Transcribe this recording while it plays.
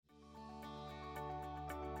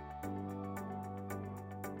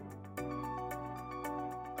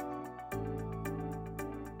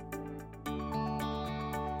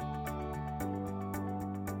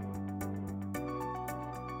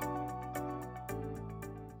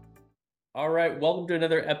All right, welcome to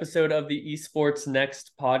another episode of the EsportsNext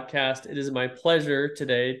podcast. It is my pleasure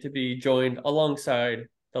today to be joined alongside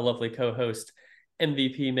the lovely co-host,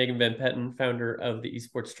 MVP Megan Van Petten, founder of the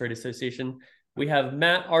Esports Trade Association. We have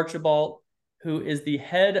Matt Archambault, who is the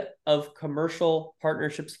head of commercial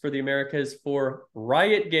partnerships for the Americas for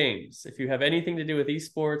Riot Games. If you have anything to do with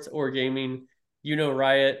esports or gaming, you know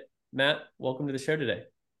Riot. Matt, welcome to the show today.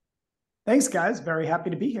 Thanks, guys. Very happy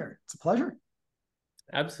to be here. It's a pleasure.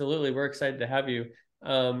 Absolutely. We're excited to have you.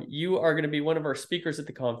 You are going to be one of our speakers at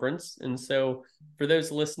the conference. And so for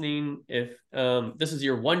those listening, if this is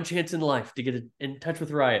your one chance in life to get in touch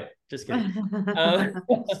with Riot, just kidding.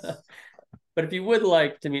 But if you would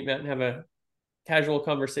like to meet Matt and have a casual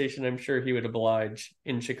conversation, I'm sure he would oblige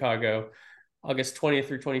in Chicago, August 20th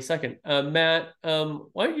through 22nd. Matt,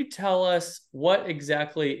 why don't you tell us what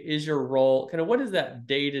exactly is your role? Kind of what is that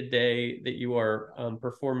day-to-day that you are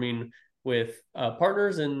performing with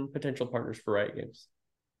partners and potential partners for Riot Games?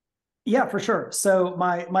 Yeah, for sure. So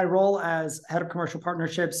my role as head of commercial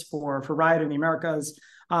partnerships for Riot in the Americas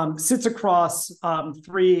sits across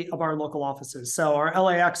three of our local offices. So our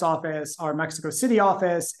LAX office, our Mexico City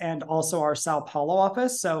office, and also our Sao Paulo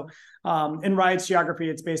office. So in Riot's geography,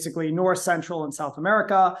 it's basically North, Central, and South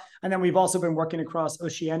America. And then we've also been working across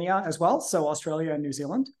Oceania as well, so Australia and New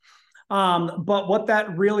Zealand. But what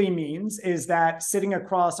that really means is that sitting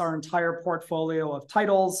across our entire portfolio of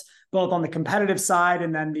titles, both on the competitive side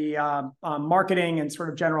and then the marketing and sort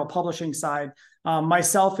of general publishing side,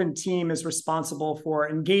 myself and team is responsible for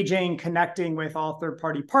engaging, connecting with all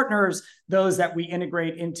third-party partners, those that we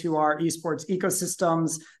integrate into our esports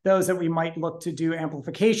ecosystems, those that we might look to do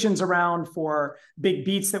amplifications around for big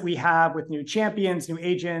beats that we have with new champions, new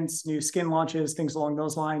agents, new skin launches, things along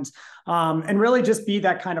those lines, and really just be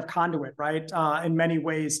that kind of conduit, right? In many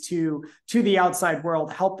ways to the outside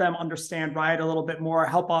world, help them understand Riot a little bit more,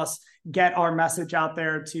 help us get our message out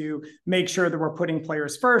there to make sure that we're putting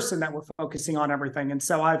players first and that we're focusing on everything. And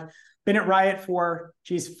so I've been at Riot for,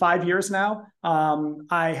 5 years now.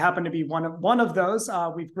 I happen to be one of those.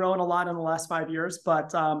 We've grown a lot in the last 5 years,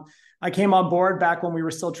 but I came on board back when we were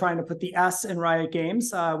still trying to put the S in Riot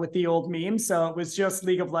Games with the old meme. So it was just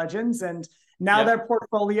League of Legends. And now that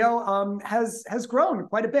portfolio has grown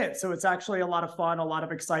quite a bit. So it's actually a lot of fun, a lot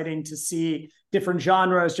of exciting to see different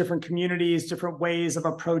genres, different communities, different ways of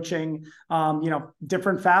approaching,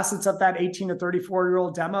 different facets of that 18 to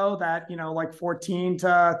 34-year-old demo, that, like 14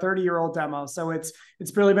 to 30-year-old demo. So it's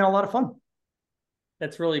really been a lot of fun.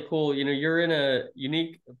 That's really cool. You're in a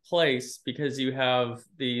unique place because you have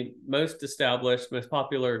the most established, most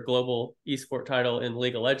popular global esport title in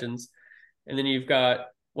League of Legends. And then you've got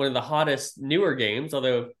one of the hottest newer games,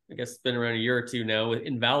 although I guess it's been around a year or two now,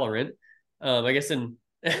 in Valorant. I guess in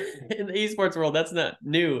the esports world, that's not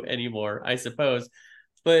new anymore, I suppose.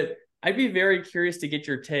 But I'd be very curious to get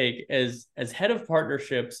your take as head of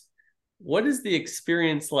partnerships. What is the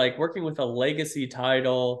experience like working with a legacy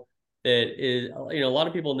title that is, a lot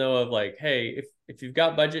of people know of, like, hey, if you've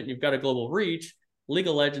got budget and you've got a global reach, League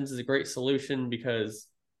of Legends is a great solution because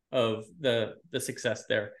of the success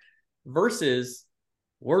there, versus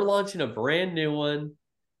we're launching a brand new one.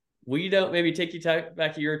 We don't, maybe take you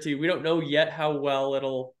back a year or two. We don't know yet how well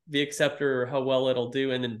it'll be accepted or how well it'll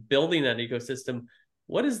do. And then building that ecosystem.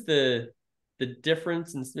 What is the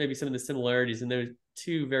difference and maybe some of the similarities in those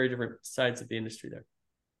two very different sides of the industry there?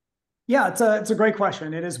 Yeah, it's a great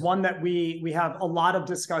question. It is one that we have a lot of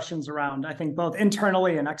discussions around, I think, both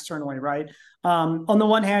internally and externally, right? On the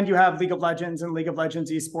one hand, you have League of Legends and League of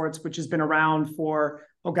Legends esports, which has been around for,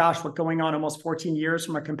 what's going on almost 14 years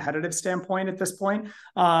from a competitive standpoint at this point.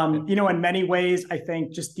 In many ways, I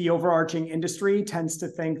think just the overarching industry tends to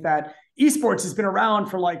think that esports has been around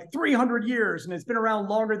for like 300 years and it's been around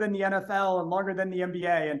longer than the NFL and longer than the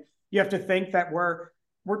NBA. And you have to think that we're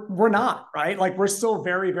not, right? Like, we're still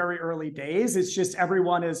very, very early days. It's just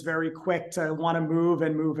everyone is very quick to want to move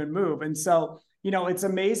and move and move. And so, it's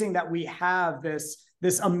amazing that we have this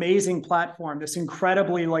amazing platform, this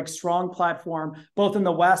incredibly strong platform, both in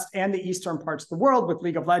the West and the Eastern parts of the world with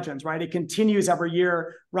League of Legends, right? It continues every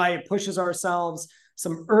year, right? It pushes ourselves.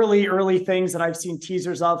 Some early things that I've seen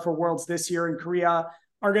teasers of for Worlds this year in Korea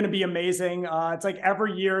are going to be amazing. It's like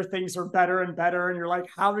every year things are better and better. And you're like,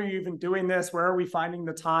 how are you even doing this? Where are we finding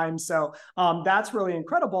the time? So that's really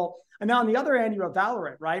incredible. And then on the other end, you have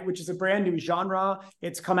Valorant, right? Which is a brand new genre.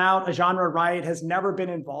 It's come out, a genre Riot has never been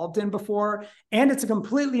involved in before. And it's a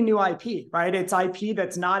completely new IP, right? It's IP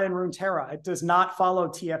that's not in Runeterra. It does not follow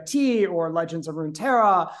TFT or Legends of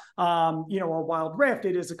Runeterra, or Wild Rift.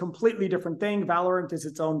 It is a completely different thing. Valorant is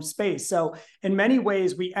its own space. So in many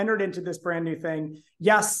ways, we entered into this brand new thing.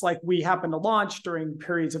 Yes, like we happened to launch during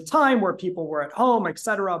periods of time where people were at home, et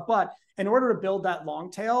cetera. But in order to build that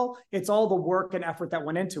long tail, it's all the work and effort that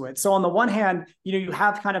went into it. So on the one hand, you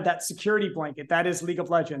have kind of that security blanket that is League of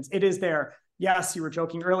Legends. It is there. Yes, you were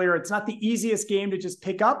joking earlier. It's not the easiest game to just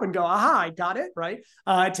pick up and go, aha, I got it, right?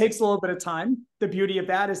 It takes a little bit of time. The beauty of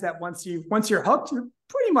that is that once you're hooked, you're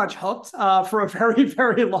pretty much hooked for a very,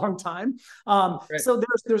 very long time. Right. So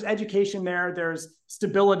there's education there, there's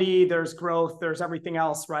stability, there's growth, there's everything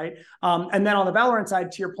else, right? And then on the Valorant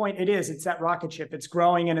side, to your point, it's that rocket ship. It's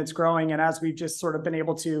growing and it's growing. And as we've just sort of been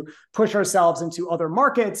able to push ourselves into other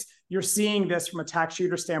markets, you're seeing this from a tac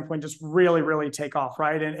shooter standpoint just really, really take off,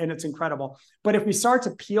 right? And it's incredible. But if we start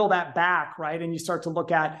to peel that back, right, and you start to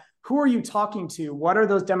look at who are you talking to? What are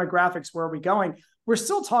those demographics? Where are we going? We're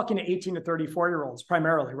still talking to 18 to 34-year-olds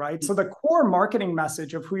primarily, right? So the core marketing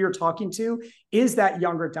message of who you're talking to is that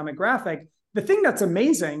younger demographic. The thing that's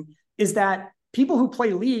amazing is that people who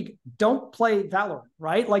play League don't play Valorant,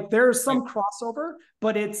 right? Like there's some crossover,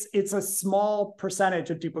 but it's a small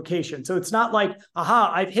percentage of duplication. So it's not like,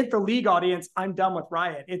 aha, I've hit the League audience, I'm done with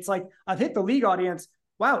Riot. It's like, I've hit the League audience,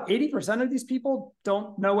 wow, 80% of these people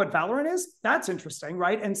don't know what Valorant is? That's interesting,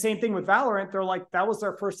 right? And same thing with Valorant. They're like, that was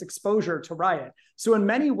their first exposure to Riot. So in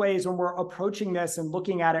many ways, when we're approaching this and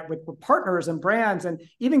looking at it with partners and brands and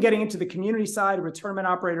even getting into the community side with tournament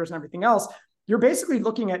operators and everything else, you're basically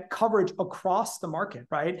looking at coverage across the market,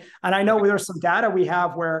 right? And I know there's some data we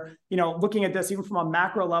have where, looking at this even from a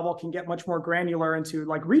macro level can get much more granular into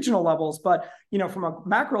like regional levels. But, from a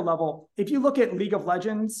macro level, if you look at League of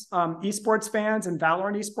Legends esports fans and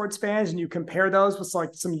Valorant esports fans, and you compare those with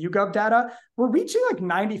like some YouGov data, we're reaching like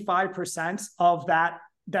 95% of that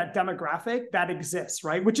demographic that exists,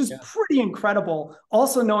 right? Which is pretty incredible.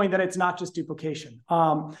 Also knowing that it's not just duplication.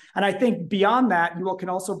 And I think beyond that, you can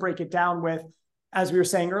also break it down with, as we were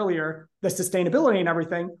saying earlier, the sustainability and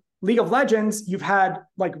everything. League of Legends, you've had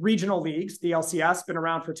like regional leagues, the LCS been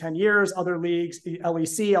around for 10 years, other leagues, the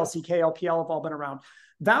LEC, LCK, LPL have all been around.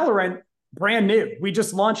 Valorant, brand new. We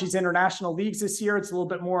just launched these international leagues this year. It's a little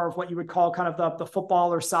bit more of what you would call kind of the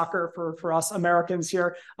football or soccer for us Americans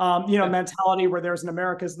here, mentality where there's an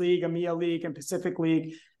America's League, EMEA League, and Pacific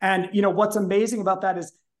League. And, what's amazing about that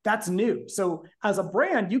is that's new. So as a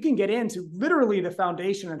brand, you can get into literally the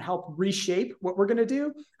foundation and help reshape what we're going to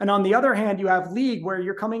do. And on the other hand, you have League where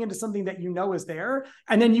you're coming into something that is there.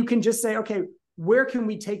 And then you can just say, okay, where can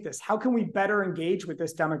we take this? How can we better engage with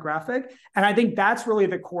this demographic? And I think that's really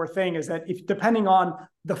the core thing is that if depending on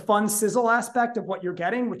the fun sizzle aspect of what you're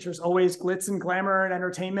getting, which is always glitz and glamour and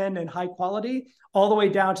entertainment and high quality, all the way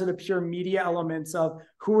down to the pure media elements of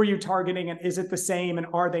who are you targeting and is it the same and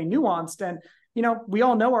are they nuanced? And, we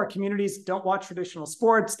all know our communities don't watch traditional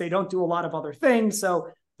sports. They don't do a lot of other things. So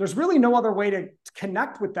there's really no other way to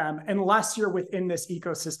connect with them unless you're within this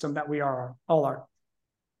ecosystem that we all are.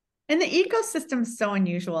 And the ecosystem is so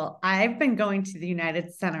unusual. I've been going to the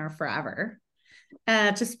United Center forever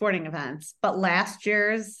to sporting events, but last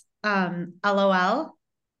year's LOL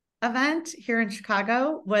event here in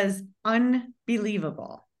Chicago was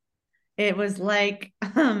unbelievable. It was like,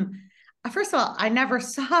 first of all, I never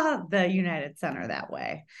saw the United Center that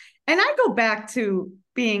way. And I go back to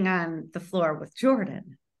being on the floor with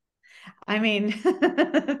Jordan. I mean,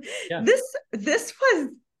 this was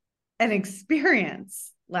an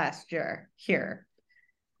experience last year here.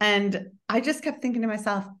 And I just kept thinking to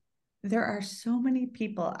myself, there are so many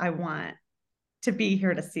people I want to be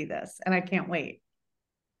here to see this, and I can't wait.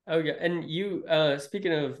 Oh yeah. And you,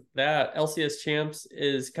 speaking of that, LCS Champs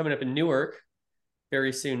is coming up in Newark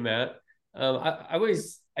very soon, Matt.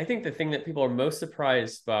 I think the thing that people are most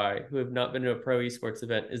surprised by who have not been to a pro esports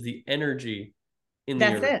event is the energy in the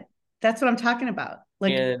arena. That's it. That's what I'm talking about.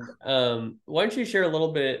 And why don't you share a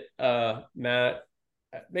little bit, Matt,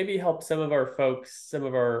 maybe help some of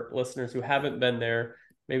our listeners who haven't been there.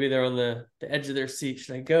 Maybe they're on the edge of their seat.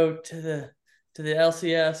 Should I go to the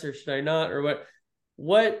LCS or should I not? Or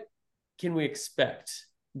what can we expect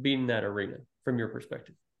being in that arena from your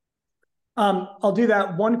perspective? I'll do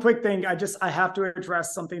that. One quick thing. I have to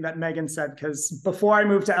address something that Megan said, because before I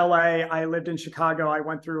moved to LA, I lived in Chicago. I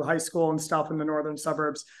went through high school and stuff in the northern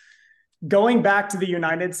suburbs. Going back to the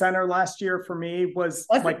United Center last year for me was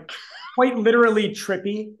quite literally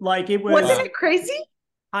trippy. Like it was. Wasn't it crazy?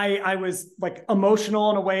 I was like emotional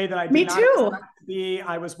in a way that I did Me not too. expect to be.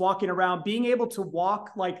 I was walking around, being able to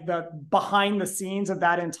walk like the behind the scenes of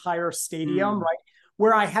that entire stadium, right?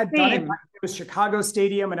 Where I had done it, it was Chicago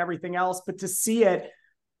Stadium and everything else, but to see it,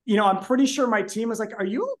 I'm pretty sure my team was like, "Are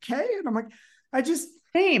you okay?" And I'm like, I just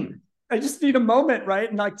need a moment, right?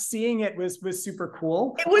 And like seeing it was super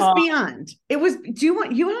cool. It was beyond. It was. Do you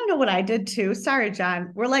want to know what I did too? Sorry,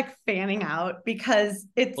 John. We're like fanning out because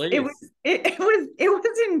it was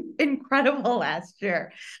incredible last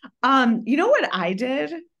year. You know what I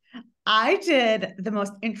did? I did the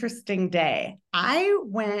most interesting day. I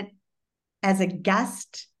went as a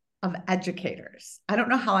guest of educators. I don't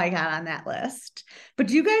know how I got on that list, but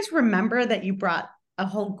do you guys remember that you brought a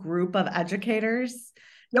whole group of educators?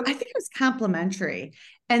 Yep. I think it was complimentary,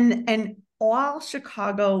 and all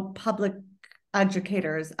Chicago public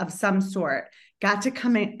educators of some sort got to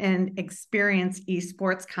come in and experience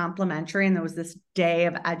esports complimentary. And there was this day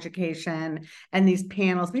of education and these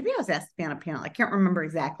panels. Maybe I was asked to be on a panel. I can't remember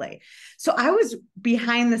exactly. So I was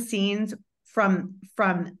behind the scenes from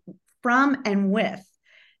and with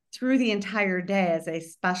through the entire day as a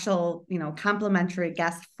special, complimentary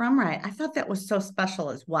guest from Riot. I thought that was so special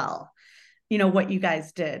as well. What you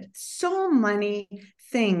guys did. So many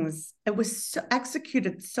things. It was so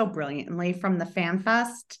executed so brilliantly from the Fan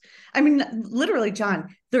Fest. I mean, literally,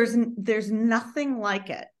 John, there's nothing like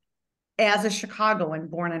it as a Chicagoan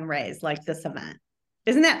born and raised like this event.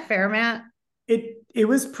 Isn't that fair, Matt? It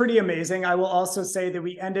was pretty amazing. I will also say that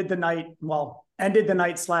we ended the night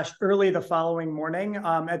 / early the following morning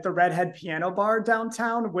at the Redhead Piano Bar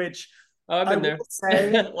downtown, which I've been there.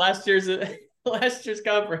 Say, last year's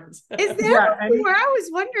conference. Is that where I was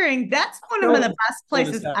wondering? That's one of the best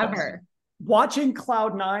places ever. Watching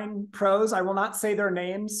Cloud9 pros, I will not say their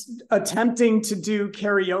names, attempting to do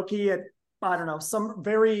karaoke at, I don't know, some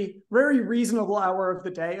very, very reasonable hour of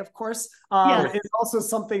the day, of course, is also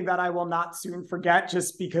something that I will not soon forget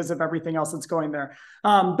just because of everything else that's going there.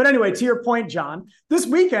 But anyway, to your point, John, this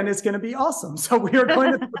weekend is going to be awesome. So we are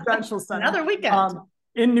going to the Prudential Center. Another weekend.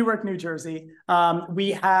 In Newark, New Jersey.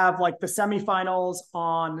 We have like the semifinals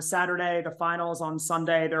on Saturday, the finals on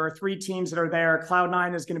Sunday. There are 3 teams that are there.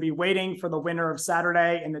 Cloud9 is going to be waiting for the winner of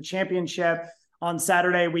Saturday in the championship. On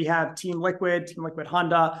Saturday, we have Team Liquid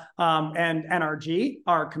Honda, and NRG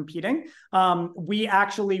are competing. We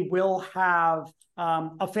actually will have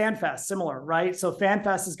a Fan Fest similar, right? So Fan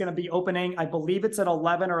Fest is going to be opening, I believe it's at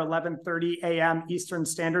 11 or 11:30 a.m. Eastern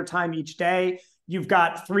Standard Time each day. You've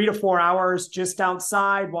got 3 to 4 hours just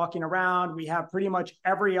outside walking around. We have pretty much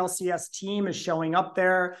every LCS team is showing up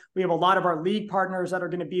there. We have a lot of our league partners that are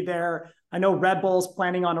going to be there. I know Red Bull's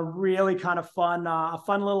planning on a really kind of fun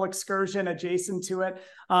little excursion adjacent to it.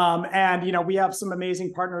 And, we have some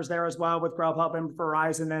amazing partners there as well with Grubhub and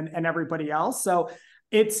Verizon and everybody else. So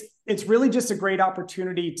it's really just a great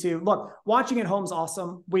opportunity to look. Watching at home is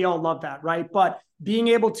awesome. We all love that, right? But being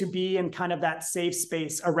able to be in kind of that safe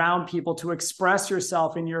space around people to express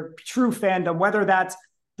yourself in your true fandom, whether that's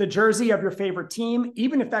the jersey of your favorite team,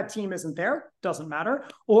 even if that team isn't there, doesn't matter,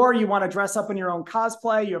 or you want to dress up in your own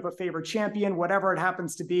cosplay, you have a favorite champion, whatever it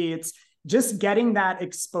happens to be. It's just getting that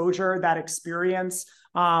exposure, that experience.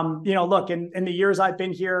 Look, in the years I've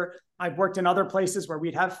been here, I've worked in other places where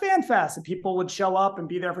we'd have Fan Fest and people would show up and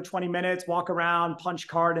be there for 20 minutes, walk around, punch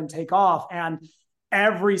card, and take off. And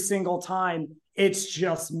every single time it's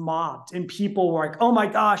just mobbed and people were like, "Oh my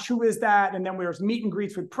gosh, who is that?" And then there's meet and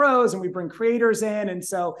greets with pros and we bring creators in. And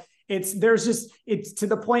so it's to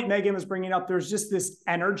the point Megan was bringing up, there's just this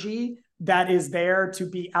energy that is there to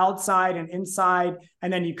be outside and inside.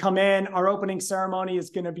 And then you come in, our opening ceremony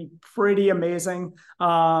is going to be pretty amazing.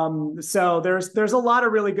 So there's a lot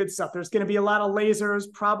of really good stuff. There's going to be a lot of lasers,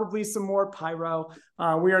 probably some more pyro.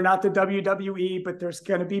 We are not the WWE, but there's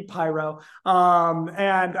going to be pyro.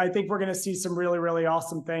 And I think we're going to see some really, really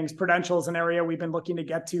awesome things. Prudential is an area we've been looking to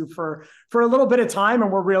get to for a little bit of time.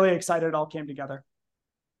 And we're really excited it all came together.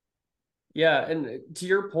 Yeah. And to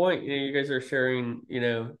your point, you guys are sharing,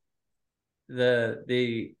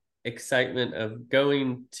 the excitement of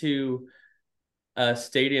going to a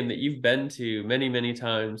stadium that you've been to many, many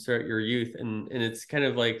times throughout your youth. And it's kind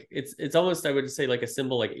of like, it's almost, I would say, like a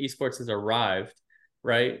symbol, like esports has arrived,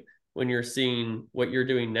 right? When you're seeing what you're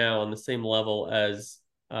doing now on the same level as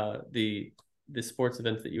the sports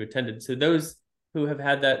events that you attended. So those who have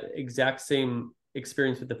had that exact same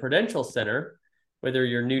experience with the Prudential Center, whether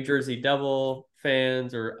you're New Jersey Devil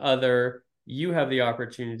fans or other, you have the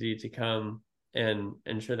opportunity to come and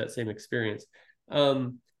share that same experience.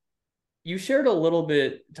 You shared a little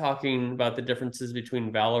bit talking about the differences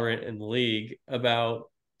between Valorant and League, about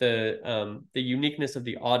the uniqueness of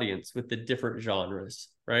the audience with the different genres,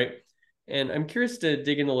 right? And I'm curious to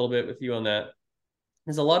dig in a little bit with you on that.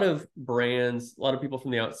 There's a lot of brands, a lot of people from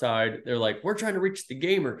the outside, they're like, we're trying to reach the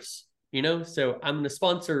gamers, so I'm going to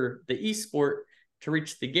sponsor the esport to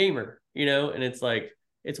reach the gamer, and it's like,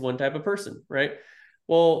 it's one type of person, right?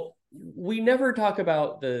 Well, we never talk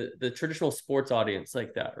about the traditional sports audience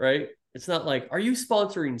like that, right? It's not like, are you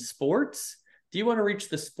sponsoring sports? Do you want to reach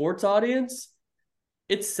the sports audience?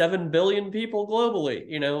 It's 7 billion people globally,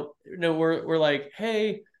 we're like,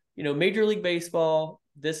 hey, Major League Baseball,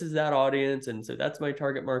 this is that audience. And so that's my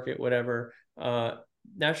target market, whatever.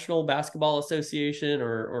 National Basketball Association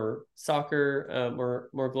or soccer,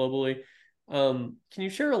 more globally. Can you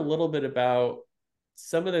share a little bit about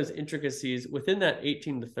some of those intricacies within that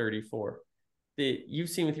 18 to 34 that you've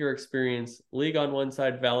seen with your experience, league on one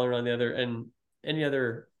side, Valorant on the other, and any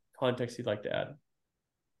other context you'd like to add?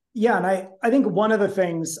 Yeah, and I think one of the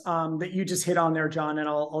things that you just hit on there, John, and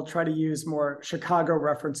I'll try to use more Chicago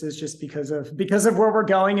references just because of where we're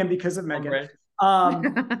going and because of Megan.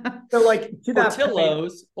 So like to that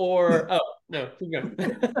Portillo's or oh no, keep going.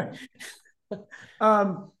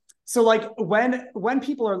 So like when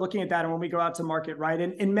people are looking at that and when we go out to market, right?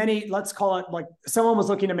 And in many, let's call it like someone was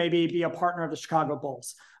looking to maybe be a partner of the Chicago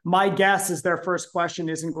Bulls. My guess is their first question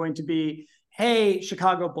isn't going to be, hey,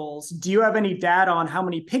 Chicago Bulls, do you have any data on how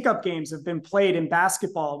many pickup games have been played in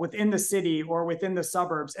basketball within the city or within the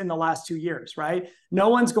suburbs in the last 2 years, right? No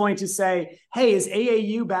one's going to say, hey, is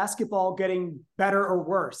AAU basketball getting better or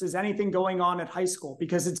worse? Is anything going on at high school?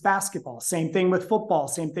 Because it's basketball. Same thing with football,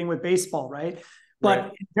 same thing with baseball, right?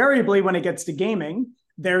 But invariably, when it gets to gaming,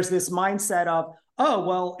 there's this mindset of, oh,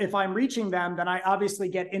 well, if I'm reaching them, then I obviously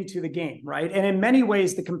get into the game, right? And in many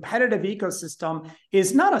ways, the competitive ecosystem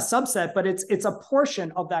is not a subset, but it's a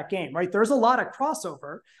portion of that game, right? There's a lot of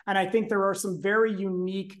crossover. And I think there are some very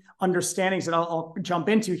unique understandings that I'll jump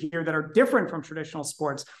into here that are different from traditional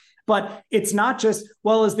sports. But it's not just,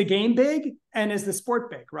 well, is the game big and is the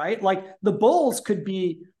sport big, right? Like the Bulls could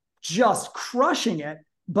be just crushing it,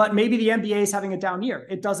 but maybe the NBA is having a down year.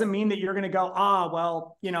 It doesn't mean that you're going to go,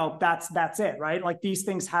 well, that's it, right? Like these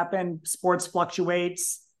things happen, sports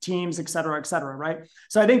fluctuates, teams, et cetera, right?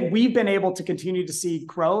 So I think we've been able to continue to see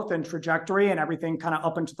growth and trajectory and everything kind of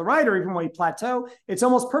up and to the right, or even when we plateau, it's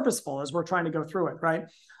almost purposeful as we're trying to go through it, right?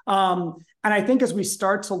 And I think as we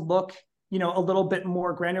start to look, a little bit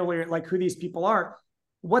more granular at like who these people are,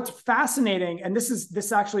 what's fascinating, and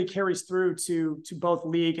this actually carries through to both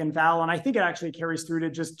League and Val, and I think it actually carries through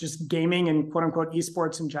to just gaming and quote unquote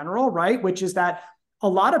esports in general, right? Which is that a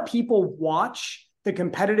lot of people watch the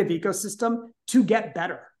competitive ecosystem to get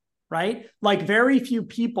better, right? Like very few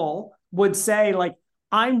people would say like,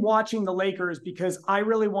 I'm watching the Lakers because I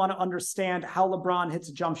really want to understand how LeBron hits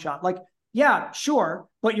a jump shot. Like, yeah, sure.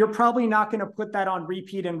 But you're probably not going to put that on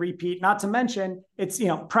repeat and repeat. Not to mention it's,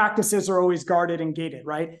 practices are always guarded and gated,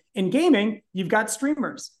 right? In gaming, you've got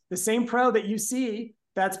streamers. The same pro that you see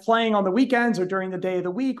that's playing on the weekends or during the day of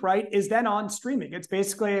the week, right, is then on streaming. It's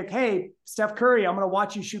basically like, hey, Steph Curry, I'm going to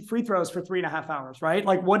watch you shoot free throws for 3.5 hours, right?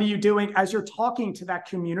 Like, what are you doing as you're talking to that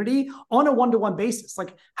community on a one-to-one basis?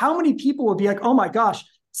 Like, how many people would be like, oh my gosh,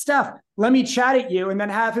 Steph, let me chat at you, and then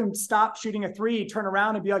have him stop shooting a three, turn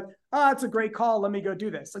around and be like, oh, that's a great call. Let me go do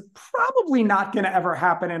this. Like, probably not going to ever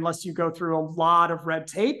happen unless you go through a lot of red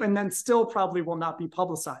tape, and then still probably will not be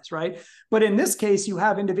publicized, right? But in this case, you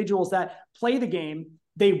have individuals that play the game,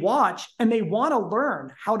 they watch, and they want to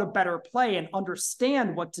learn how to better play and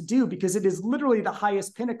understand what to do, because it is literally the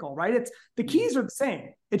highest pinnacle, right? It's the keys are the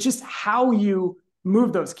same. It's just how you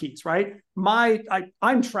move those keys, right?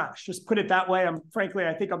 I'm trash. Just put it that way.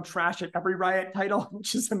 I think I'm trash at every Riot title,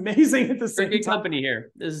 which is amazing at the same time. Company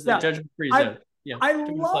here. This is the judgment-free zone. Yeah, I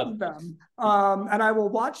love them. And I will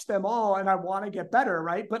watch them all, and I want to get better,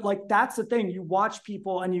 right? But like, that's the thing. You watch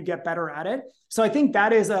people and you get better at it. So I think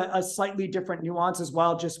that is a slightly different nuance as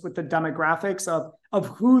well, just with the demographics of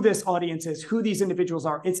who this audience is, who these individuals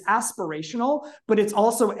are. It's aspirational, but it's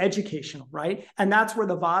also educational, right? And that's where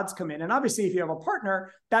the VODs come in. And obviously, if you have a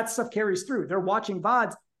partner, that stuff carries through. They're watching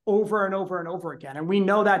VODs over and over and over again. And we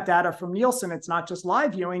know that data from Nielsen. It's not just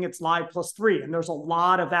live viewing, it's live +3. And there's a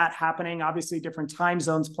lot of that happening. Obviously, different time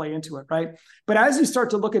zones play into it, right? But as you start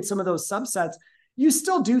to look at some of those subsets, you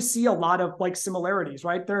still do see a lot of like similarities,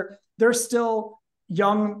 right? They're still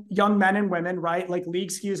young men and women, right? Like League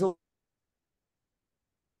skews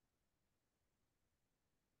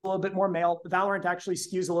a little bit more male. Valorant actually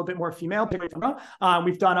skews a little bit more female.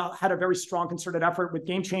 We've had a very strong concerted effort with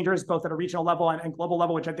game changers, both at a regional level and global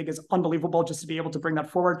level, which I think is unbelievable just to be able to bring that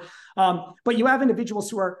forward. But you have individuals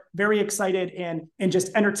who are very excited in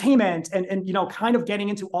just entertainment and you know, kind of getting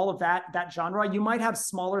into all of that genre. You might have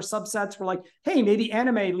smaller subsets where like, hey, maybe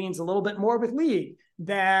anime leans a little bit more with League.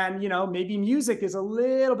 Then, you know, maybe music is a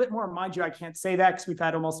little bit more. Mind you, I can't say that because we've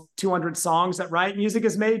had almost 200 songs that Riot Music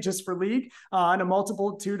has made just for League and a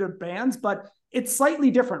multitude of bands, but it's slightly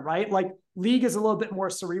different, right? Like League is a little bit more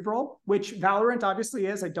cerebral, which Valorant obviously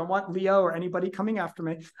is. I don't want Leo or anybody coming after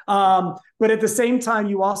me. But at the same time,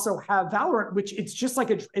 you also have Valorant, which it's just like,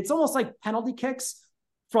 it's almost like penalty kicks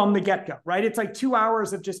from the get-go, right? It's like 2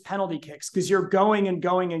 hours of just penalty kicks because you're going and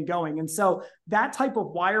going and going. And so that type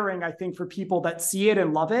of wiring, I think for people that see it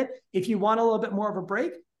and love it, if you want a little bit more of a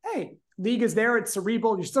break, hey, League is there. It's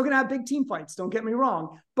cerebral. You're still going to have big team fights. Don't get me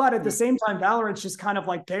wrong. But at the same time, Valorant's just kind of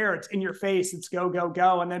like there. It's in your face. It's go, go,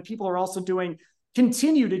 go. And then people are also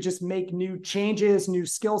continue to just make new changes, new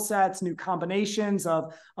skill sets, new combinations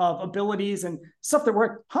of abilities and stuff that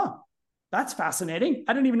work. That's fascinating.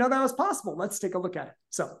 I didn't even know that was possible. Let's take a look at it.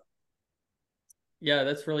 So, yeah,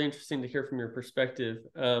 that's really interesting to hear from your perspective.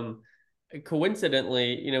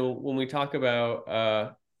 Coincidentally, you know, when we talk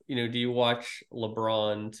about, you know, do you watch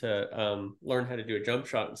LeBron to learn how to do a jump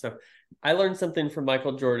shot and stuff? I learned something from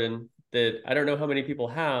Michael Jordan that I don't know how many people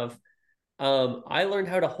have. I learned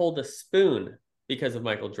how to hold a spoon because of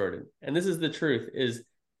Michael Jordan. And this is the truth, is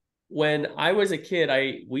when I was a kid, I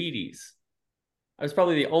ate Wheaties. I was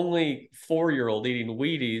probably the only 4-year-old eating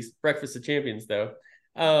Wheaties, breakfast of champions though.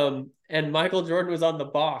 And Michael Jordan was on the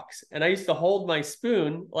box and I used to hold my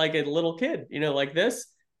spoon like a little kid, you know, like this.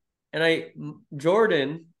 And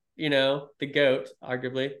Jordan, you know, the GOAT,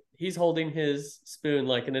 arguably, he's holding his spoon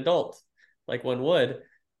like an adult, like one would.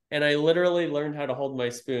 And I literally learned how to hold my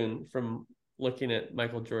spoon from looking at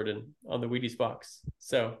Michael Jordan on the Wheaties box.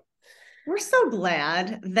 So we're so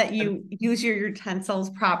glad that you use your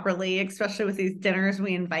utensils properly, especially with these dinners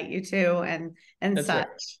we invite you to and such. Right.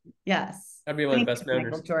 Yes. That'd be one of the best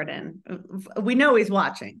members. Michael Jordan. We know he's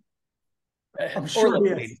watching. I'm sure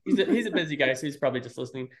listening. He's a busy guy, so he's probably just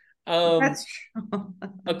listening. That's true.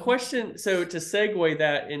 A question. So to segue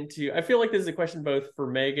that into, I feel like this is a question both for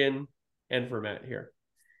Megan and for Matt here.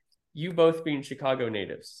 You both being Chicago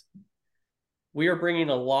natives. We are bringing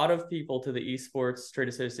a lot of people to the Esports Trade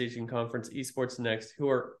Association Conference, EsportsNext, who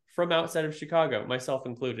are from outside of Chicago, myself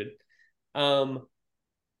included.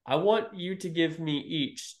 I want you to give me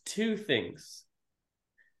each 2 things.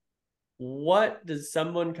 What does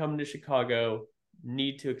someone come to Chicago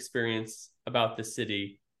need to experience about the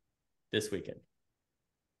city this weekend?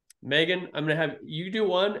 Megan, I'm going to have you do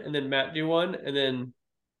one, and then Matt do one, and then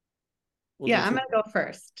I'm going to go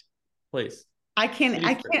first. Please. I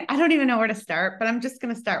don't even know where to start, but I'm just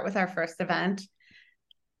going to start with our first event.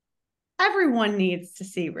 Everyone needs to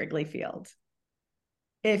see Wrigley Field.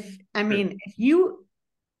 First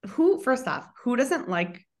off, who doesn't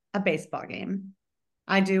like a baseball game?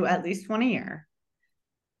 I do at least one a year.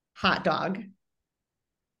 Hot dog.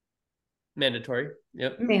 Mandatory.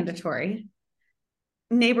 Yep. Mandatory.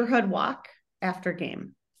 Neighborhood walk after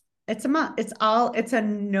game. It's a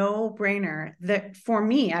no-brainer that for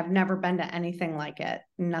me, I've never been to anything like it.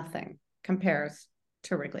 Nothing compares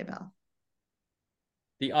to Wrigleyville.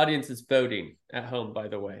 The audience is voting at home, by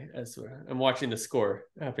the way, as I'm watching the score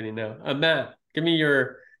happening now. Matt, give me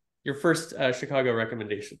your first Chicago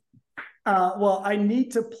recommendation. Well, I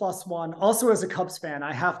need to +1. Also, as a Cubs fan,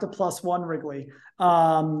 I have to +1 Wrigley.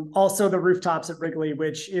 Also, the rooftops at Wrigley,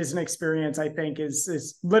 which is an experience I think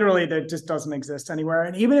is literally that just doesn't exist anywhere.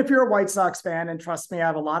 And even if you're a White Sox fan, and trust me, I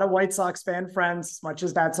have a lot of White Sox fan friends, as much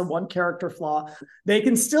as that's a one character flaw, they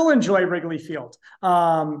can still enjoy Wrigley Field.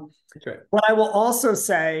 That's right. What I will also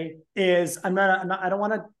say is I don't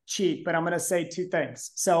want to cheat, but I'm going to say 2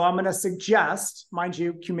 things. So I'm going to suggest, mind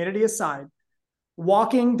you, humidity aside,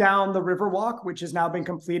 walking down the Riverwalk, which has now been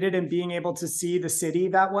completed, and being able to see the city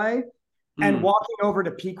that way, and walking over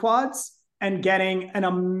to Pequod's and getting an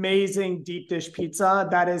amazing deep dish pizza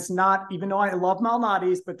that is not, even though I love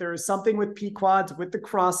Malnati's, but there is something with Pequod's, with the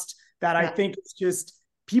crust, that I think it's just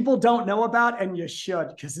people don't know about, and you should,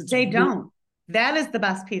 because they don't. That is the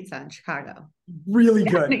best pizza in Chicago. Really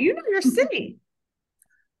good. You know your city.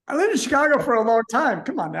 I lived in Chicago for a long time.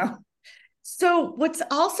 Come on now. So what's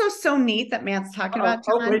also so neat that Matt's talking about,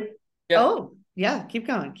 John? Keep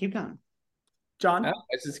going. John? I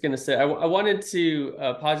was just going to say, I wanted to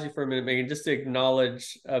pause you for a minute, Megan, just to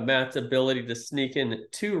acknowledge Matt's ability to sneak in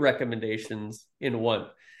 2 recommendations in one,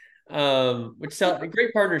 which is a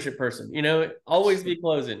great partnership person, you know, always be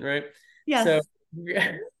closing, right? Yes. So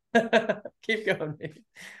Yeah. Keep going.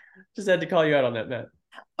 Just had to call you out on that, Matt.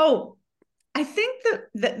 Oh, I think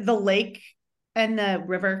the lake and the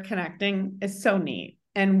river connecting is so neat.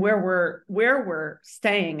 And where we're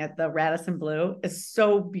staying at the Radisson Blue is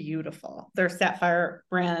so beautiful. Their Sapphire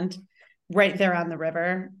brand right there on the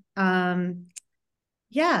river.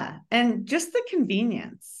 Yeah, and just the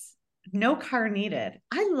convenience. No car needed.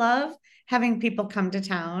 I love having people come to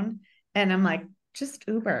town and I'm like, just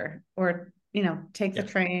Uber or take the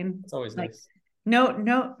train. It's always like nice.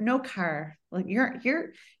 no car. Like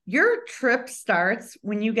your trip starts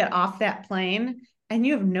when you get off that plane and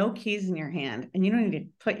you have no keys in your hand and you don't need to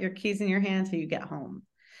put your keys in your hand until you get home.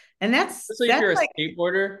 And Especially if you're a like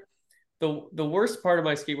skateboarder, the worst part of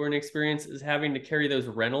my skateboarding experience is having to carry those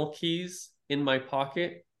rental keys in my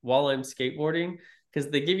pocket while I'm skateboarding, because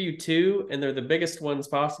they give you two and they're the biggest ones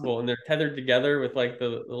possible and they're tethered together with like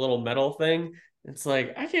the little metal thing. It's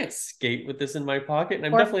like, I can't skate with this in my pocket, and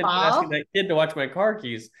I'm or definitely not asking fall. that kid to watch my car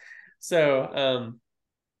keys. So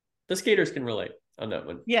the skaters can relate on that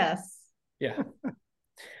one. Yes. Yeah.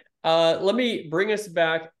 Let me bring us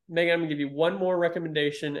back. Megan, I'm gonna give you one more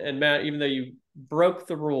recommendation. And Matt, even though you broke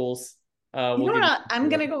the rules, You know what? I'm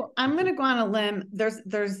gonna go on a limb.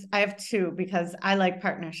 I have two because I like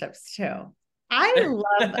partnerships too. I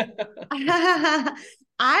love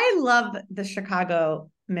I love the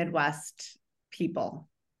Chicago Midwest people.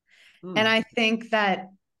 And I think that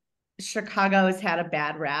Chicago has had a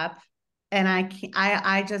bad rap. And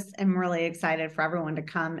I just am really excited for everyone to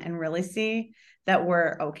come and really see that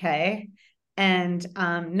we're okay. And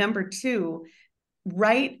number two,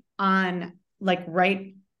 right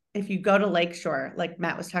if you go to Lakeshore, like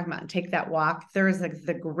Matt was talking about, and take that walk, there is like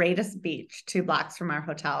the greatest beach 2 blocks from our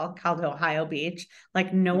hotel called Ohio Beach.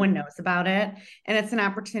 Like no one knows about it. And it's an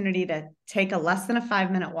opportunity to take a less than a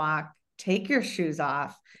 5-minute walk, take your shoes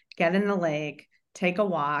off, get in the lake, take a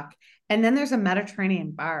walk. And then there's a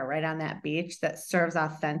Mediterranean bar right on that beach that serves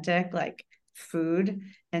authentic like food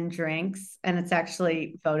and drinks. And it's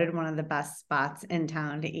actually voted one of the best spots in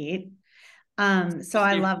town to eat. So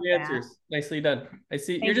I love that. Answers. Nicely done. I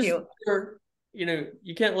see. Thank you.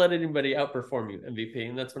 You can't let anybody outperform you, MVP,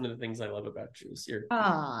 and that's one of the things I love about you.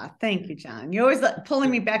 Thank you, John. You always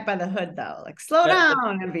pulling me back by the hood, though. Like, slow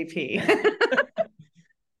down, MVP.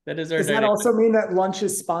 That is our. Does that also mean that lunch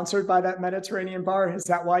is sponsored by that Mediterranean bar? Is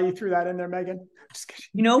that why you threw that in there, Megan? Just kidding.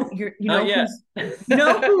 You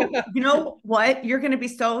know what? You're going to be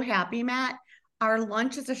so happy, Matt. Our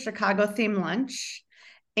lunch is a Chicago themed lunch.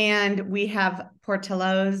 And we have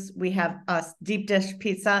Portillo's, we have a deep dish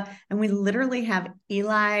pizza, and we literally have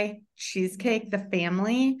Eli Cheesecake, the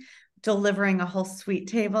family, delivering a whole sweet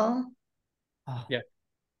table. Oh, yeah.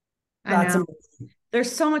 That's amazing. There's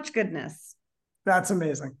so much goodness. That's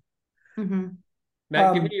amazing. Mm-hmm.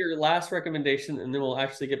 Matt, give me your last recommendation, and then we'll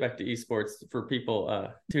actually get back to esports for people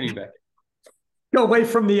tuning back. Go away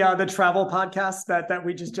from the travel podcast that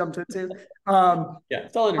we just jumped into.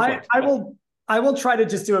 It's all I will try to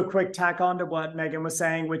just do a quick tack on to what Megan was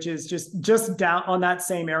saying, which is just down on that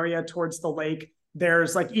same area towards the lake.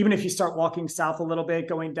 There's like, even if you start walking south a little bit,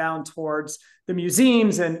 going down towards the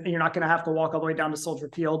museums, and you're not going to have to walk all the way down to Soldier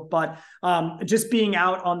Field, but just being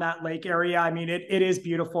out on that lake area, I mean, it is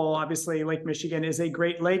beautiful. Obviously, Lake Michigan is a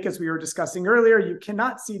great lake, as we were discussing earlier. You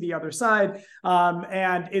cannot see the other side.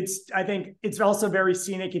 And I think it's also very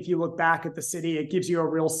scenic. If you look back at the city, it gives you a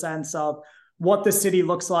real sense of what the city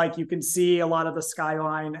looks like. You can see a lot of the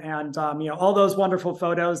skyline and, all those wonderful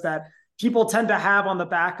photos that people tend to have on the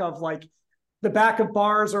back of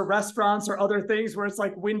bars or restaurants or other things where it's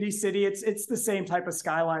like Windy City. It's the same type of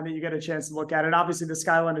skyline that you get a chance to look at. And obviously the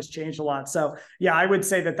skyline has changed a lot. So yeah, I would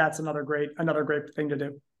say that that's another great thing to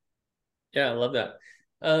do. Yeah, I love that.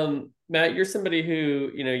 Matt, you're somebody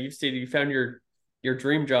who, you've stated you found your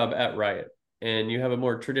dream job at Riot, and you have a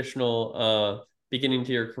more traditional, beginning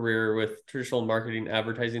to your career with traditional marketing,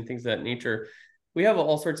 advertising, things of that nature. We have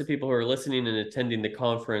all sorts of people who are listening and attending the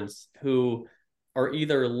conference who are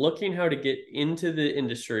either looking how to get into the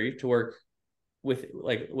industry to work with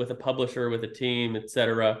a publisher, with a team, et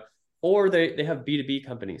cetera, or they have B2B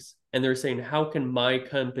companies and they're saying, how can my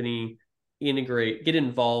company get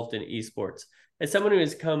involved in esports? As someone who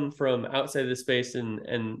has come from outside of the space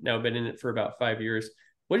and now been in it for about 5 years,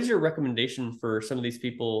 what is your recommendation for some of these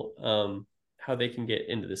people, how they can get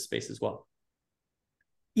into this space as well?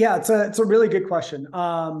 Yeah, it's a really good question.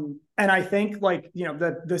 And I think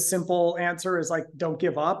the simple answer is don't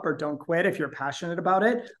give up or don't quit if you're passionate about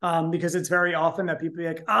it. Because it's very often that people be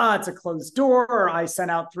like, it's a closed door, or I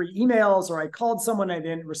sent out 3 emails, or I called someone and they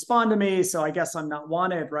didn't respond to me, so I guess I'm not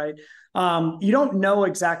wanted, right? You don't know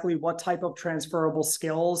exactly what type of transferable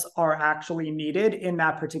skills are actually needed in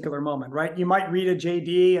that particular moment, right? You might read a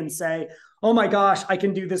JD and say, oh my gosh, I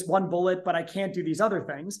can do this one bullet, but I can't do these other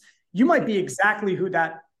things. You might be exactly who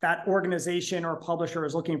that organization or publisher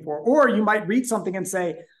is looking for. Or you might read something and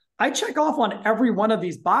say, I check off on every one of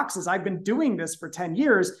these boxes. I've been doing this for 10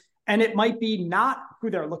 years. And it might be not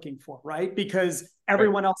who they're looking for, right? Because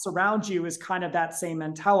everyone else around you is kind of that same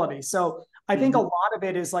mentality. So I think a lot of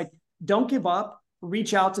it is like, don't give up,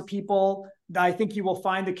 reach out to people. I think you will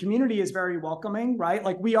find the community is very welcoming, right?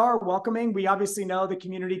 Like we are welcoming. We obviously know the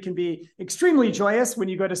community can be extremely joyous when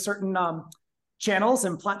you go to certain channels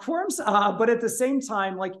and platforms. But at the same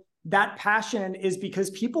time, like that passion is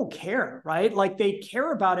because people care, right? Like they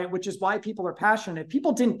care about it, which is why people are passionate. If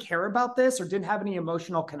people didn't care about this or didn't have any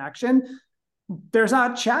emotional connection, there's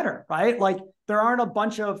not chatter, right? Like there aren't a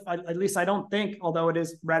bunch of, at least I don't think, although it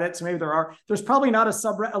is Reddit, so maybe there's probably not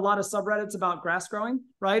a lot of subreddits about grass growing,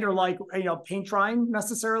 right? Or like, paint drying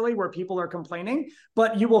necessarily where people are complaining,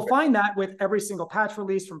 but you will find that with every single patch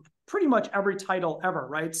release from pretty much every title ever,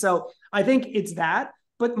 right? So I think it's that,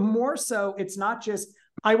 but more so it's not just,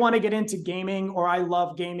 I want to get into gaming or I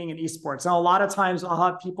love gaming and esports. And a lot of times I'll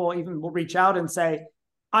have people even will reach out and say,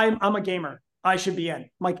 I'm a gamer, I should be in. I'm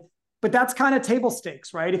like, but that's kind of table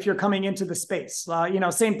stakes, right? If you're coming into the space,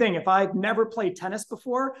 same thing. If I've never played tennis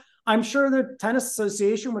before, I'm sure the tennis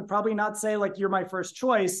association would probably not say like, you're my first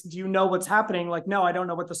choice. Do you know what's happening? Like, no, I don't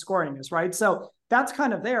know what the scoring is, right? So that's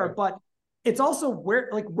kind of there, but it's also where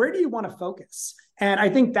do you want to focus? And I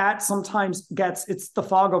think that sometimes it's the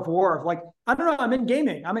fog of war of like, I don't know, I'm in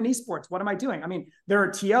gaming, I'm in esports. What am I doing? I mean, there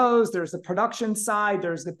are TOs, there's the production side,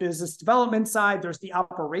 there's the business development side, there's the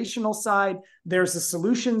operational side, there's the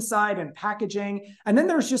solution side and packaging. And then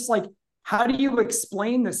there's just like, how do you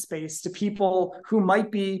explain this space to people who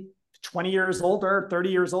might be 20 years older, 30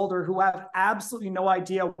 years older, who have absolutely no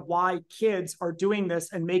idea why kids are doing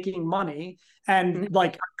this and making money and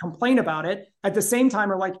like complain about it at the same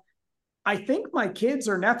time are like, I think my kids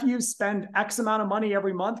or nephews spend X amount of money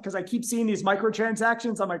every month because I keep seeing these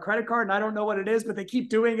microtransactions on my credit card and I don't know what it is, but they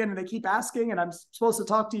keep doing it and they keep asking and I'm supposed to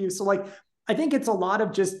talk to you. So like, I think it's a lot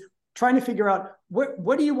of just trying to figure out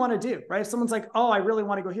what do you want to do, right? If someone's like, oh, I really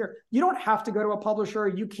want to go here. You don't have to go to a publisher.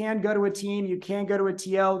 You can go to a team. You can go to a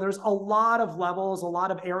TO. There's a lot of levels, a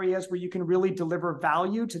lot of areas where you can really deliver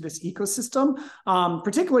value to this ecosystem,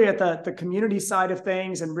 particularly at the community side of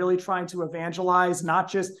things and really trying to evangelize, not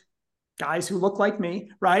just guys who look like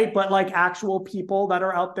me, right? But like actual people that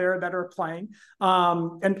are out there that are playing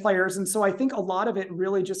and players. And so I think a lot of it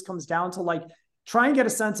really just comes down to like, try and get a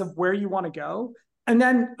sense of where you want to go and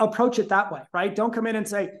then approach it that way, right? Don't come in and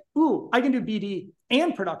say, ooh, I can do BD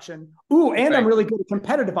and production. Ooh, and I'm really good at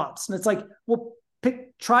competitive ops. And it's like, well,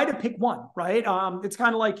 try to pick one, right? It's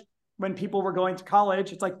kind of like when people were going to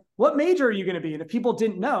college, it's like, what major are you going to be? And if people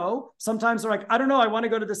didn't know, sometimes they're like, I don't know, I want to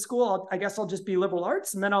go to this school. I guess I'll just be liberal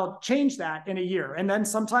arts. And then I'll change that in a year. And then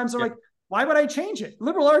sometimes they're like, why would I change it?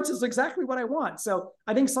 Liberal arts is exactly what I want. So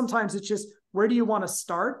I think sometimes it's just, where do you want to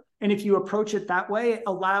start? And if you approach it that way, it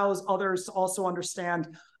allows others to also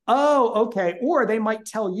understand, oh, okay. Or they might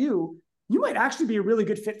tell you, you might actually be a really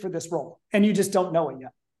good fit for this role. And you just don't know it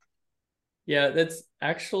yet. Yeah, that's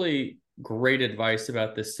actually great advice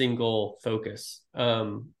about the single focus.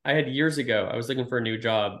 I had years ago, I was looking for a new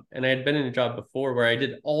job and I had been in a job before where I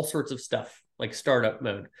did all sorts of stuff like startup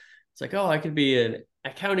mode. It's like, oh, I could be an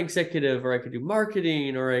account executive or I could do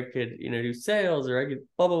marketing or I could, do sales or I could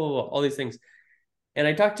blah, blah, blah, blah, all these things. And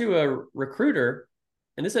I talked to a recruiter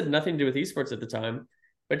and this had nothing to do with esports at the time,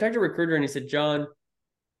 but I talked to a recruiter and he said, John,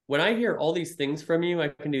 when I hear all these things from you, I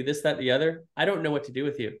can do this, that, the other. I don't know what to do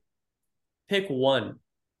with you. Pick one.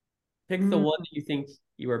 Pick the one that you think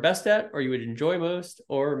you are best at or you would enjoy most,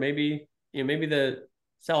 or maybe, maybe the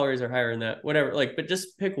salaries are higher than that, whatever, but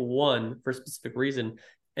just pick one for a specific reason.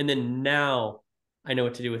 And then now I know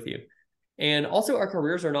what to do with you. And also our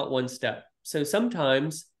careers are not one step. So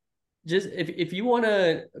sometimes just if you want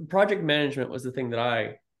to, project management was the thing that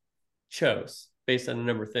I chose based on a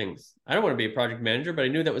number of things. I don't want to be a project manager, but I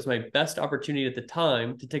knew that was my best opportunity at the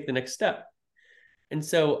time to take the next step. And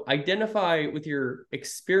so identify with your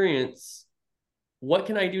experience, what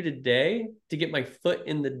can I do today to get my foot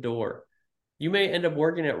in the door? You may end up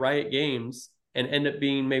working at Riot Games and end up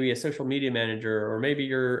being maybe a social media manager, or maybe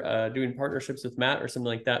you're doing partnerships with Matt or something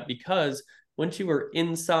like that, because once you were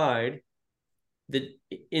inside, the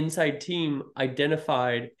inside team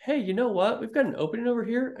identified, hey, you know what? We've got an opening over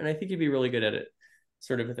here and I think you'd be really good at it,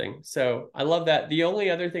 sort of a thing. So I love that. The only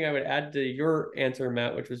other thing I would add to your answer,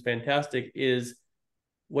 Matt, which was fantastic, is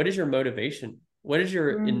what is your motivation? What is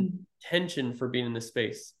your intention for being in this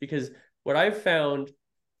space? Because what I've found,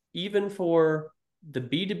 even for the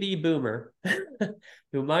B2B boomer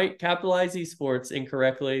who might capitalize esports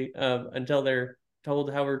incorrectly until they're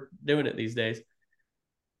told how we're doing it these days,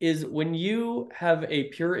 is when you have a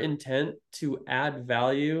pure intent to add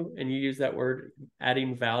value, and you use that word,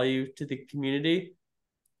 adding value to the community,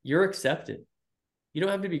 you're accepted. You don't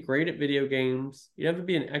have to be great at video games. You don't have to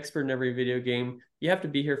be an expert in every video game. You have to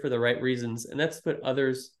be here for the right reasons. And that's to put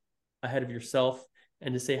others ahead of yourself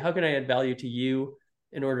and to say, how can I add value to you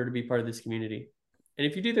in order to be part of this community? And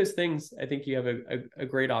if you do those things, I think you have a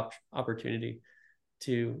great opportunity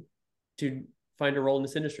to find a role in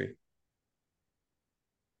this industry.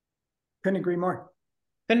 Couldn't agree more.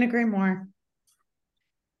 Couldn't agree more.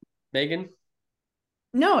 Megan?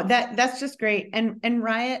 No, that's just great. And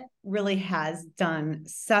Riot really has done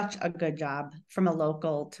such a good job from a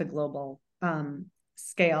local to global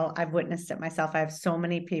scale. I've witnessed it myself. I have so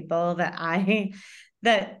many people that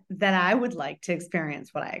I would like to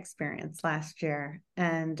experience what I experienced last year.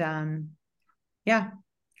 And yeah,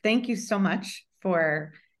 thank you so much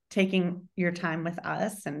for taking your time with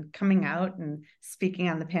us and coming out and speaking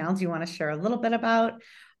on the panel. Do you want to share a little bit about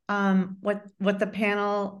what the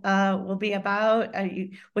panel will be about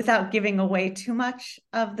without giving away too much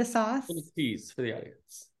of the sauce? Tease for the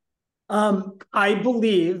audience. I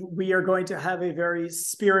believe we are going to have a very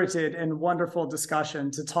spirited and wonderful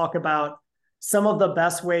discussion to talk about some of the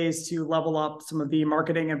best ways to level up some of the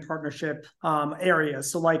marketing and partnership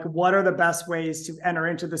areas. So like, what are the best ways to enter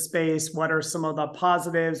into the space? What are some of the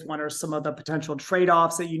positives? What are some of the potential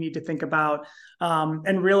trade-offs that you need to think about?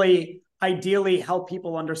 And really, ideally help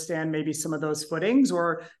people understand maybe some of those footings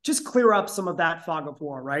or just clear up some of that fog of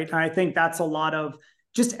war, right? And I think that's a lot of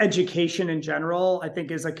just education in general, I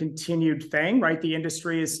think, is a continued thing, right? The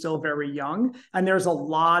industry is still very young, and there's a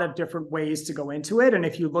lot of different ways to go into it. And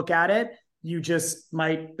if you look at it, you just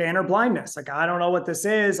might banner blindness. Like, I don't know what this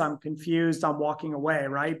is. I'm confused. I'm walking away,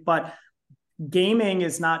 right? But gaming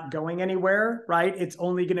is not going anywhere, right? It's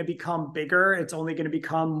only going to become bigger. It's only going to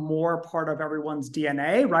become more part of everyone's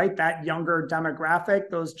DNA, right? That younger demographic,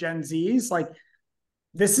 those Gen Zs, like,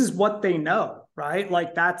 this is what they know, right?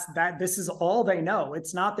 Like this is all they know.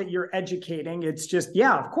 It's not that you're educating. It's just,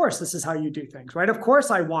 yeah, of course, this is how you do things, right? Of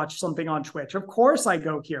course, I watch something on Twitch. Of course, I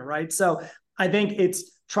go here, right? So I think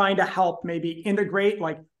it's trying to help maybe integrate,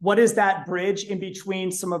 like, what is that bridge in between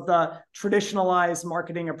some of the traditionalized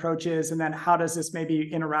marketing approaches, and then how does this maybe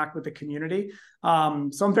interact with the community? So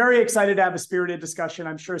I'm very excited to have a spirited discussion.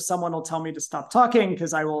 I'm sure someone will tell me to stop talking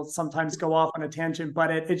because I will sometimes go off on a tangent, but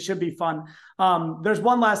it should be fun. There's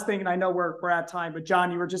one last thing, and I know we're at time, but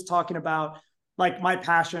John, you were just talking about like my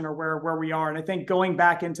passion or where we are. And I think going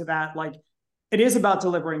back into that, like, it is about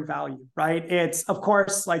delivering value, right? It's, of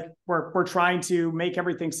course, like we're trying to make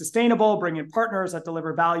everything sustainable, bring in partners that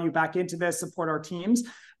deliver value back into this, support our teams.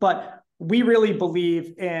 But we really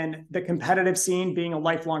believe in the competitive scene being a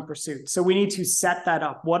lifelong pursuit. So we need to set that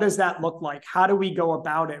up. What does that look like? How do we go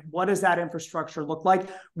about it? What does that infrastructure look like?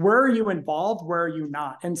 Where are you involved? Where are you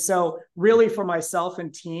not? And so really for myself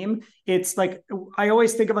and team, it's like, I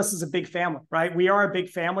always think of us as a big family, right? We are a big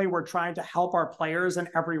family. We're trying to help our players in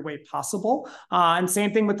every way possible. And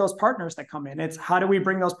same thing with those partners that come in. It's how do we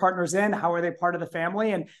bring those partners in? How are they part of the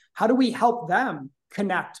family? And how do we help them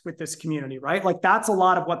connect with this community, right? Like, that's a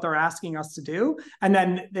lot of what they're asking us to do. And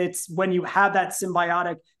then it's when you have that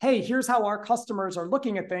symbiotic, hey, here's how our customers are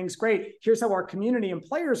looking at things. Great. Here's how our community and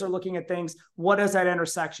players are looking at things. What is that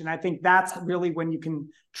intersection? I think that's really when you can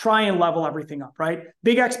try and level everything up, right?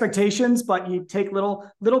 Big expectations, but you take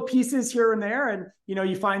little pieces here and there, and, you know,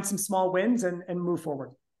 you find some small wins and move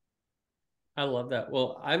forward. I love that.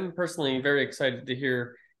 Well, I'm personally very excited to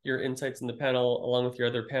hear your insights in the panel along with your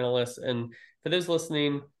other panelists. And for those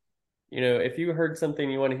listening, you know, if you heard something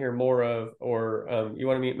you want to hear more of, or you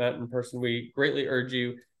want to meet Matt in person, we greatly urge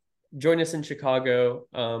you, join us in Chicago,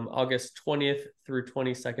 August 20th through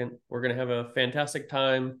 22nd. We're going to have a fantastic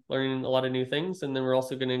time learning a lot of new things. And then we're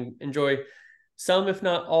also going to enjoy some, if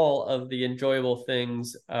not all, of the enjoyable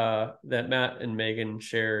things that Matt and Megan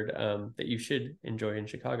shared that you should enjoy in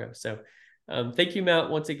Chicago. So thank you,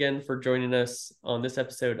 Matt, once again for joining us on this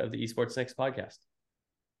episode of the EsportsNext podcast.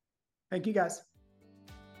 Thank you, guys.